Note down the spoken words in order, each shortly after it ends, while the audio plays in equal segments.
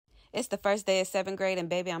It's the first day of 7th grade, and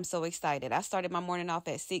baby, I'm so excited. I started my morning off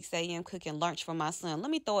at 6 a.m. cooking lunch for my son. Let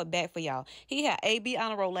me throw it back for y'all. He had AB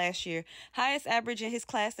honor roll last year, highest average in his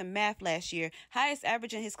class in math last year, highest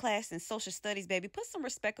average in his class in social studies, baby. Put some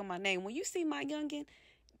respect on my name. When you see my youngin',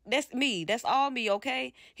 that's me. That's all me,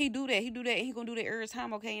 okay? He do that. And he gonna do that every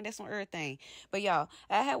time, okay? And that's on everything. But y'all,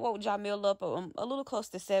 I had woke Jamil up a little close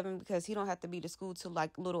to 7 because he don't have to be to school till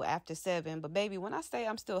like a little after 7. But baby, when I say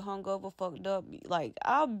I'm still hungover, fucked up, like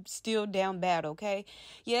I'm still down bad, okay?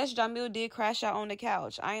 Yes, Jamil did crash out on the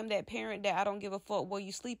couch. I am that parent that I don't give a fuck where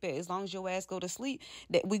you sleep at as long as your ass go to sleep.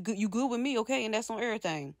 You good with me, okay? And that's on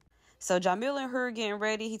everything. So Jamil and her getting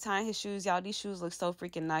ready. He tying his shoes. Y'all, these shoes look so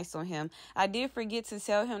freaking nice on him. I did forget to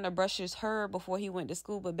tell him to brush his hair before he went to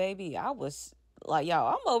school. But baby, I was like, y'all,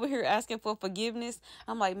 I'm over here asking for forgiveness.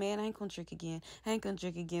 I'm like, man, I ain't gonna drink again.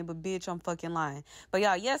 But bitch, I'm fucking lying. But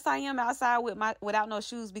y'all, yes, I am outside without no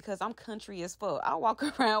shoes because I'm country as fuck. I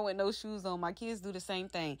walk around with no shoes on. My kids do the same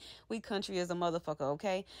thing. We country as a motherfucker,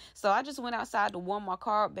 okay? So I just went outside to warm my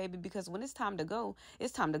car up, baby, because when it's time to go,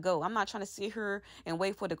 it's time to go. I'm not trying to sit here and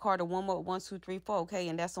wait for the car to warm up 1, 2, 3, 4, okay?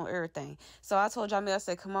 And that's on everything. So I told Jamil, I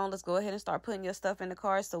said, come on, let's go ahead and start putting your stuff in the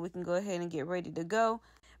car so we can go ahead and get ready to go.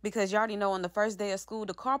 Because you already know on the first day of school,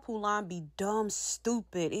 the carpool line be dumb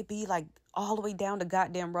stupid. It be like all the way down the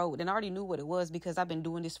goddamn road. And I already knew what it was because I've been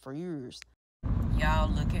doing this for years. Y'all,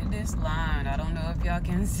 look at this line. I don't know if y'all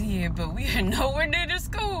can see it, but we are nowhere near the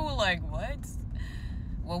school. Like, what?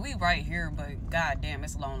 Well, we right here, but goddamn,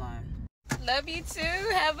 it's a long line. Love you too.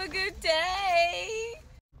 Have a good day.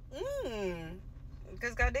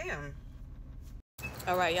 Because goddamn.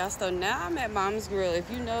 All right, y'all, so now I'm at Mom's Grill. If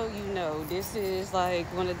you know, you know. This is like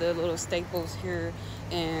one of the little staples here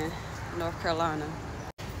in North Carolina.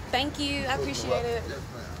 Thank you. I appreciate it.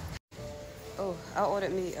 Oh, I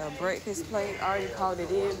ordered me a breakfast plate. I already called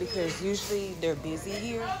it in because usually they're busy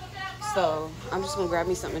here. So I'm just going to grab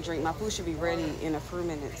me something to drink. My food should be ready in a few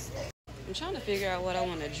minutes. I'm trying to figure out what I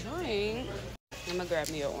want to drink. I'm going to grab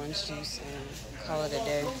me an orange juice and call it a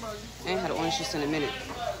day. I ain't had an orange juice in a minute.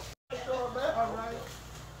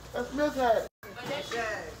 That's Miss Hat. That's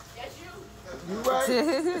you. You right?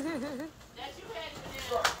 That's you,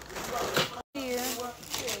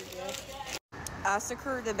 I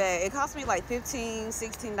secured the bag. It cost me like $15,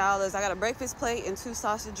 $16. I got a breakfast plate and 2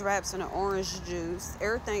 sausage wraps and an orange juice.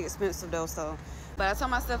 Everything expensive though, so. But I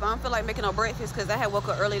told myself I don't feel like making no breakfast because I had woke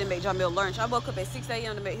up early to make Jamil lunch. I woke up at 6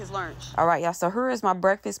 a.m. to make his lunch. All right, y'all. So here is my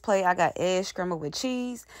breakfast plate. I got eggs scrambled with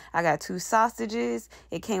cheese. I got 2 sausages.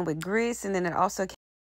 It came with grits, and then it also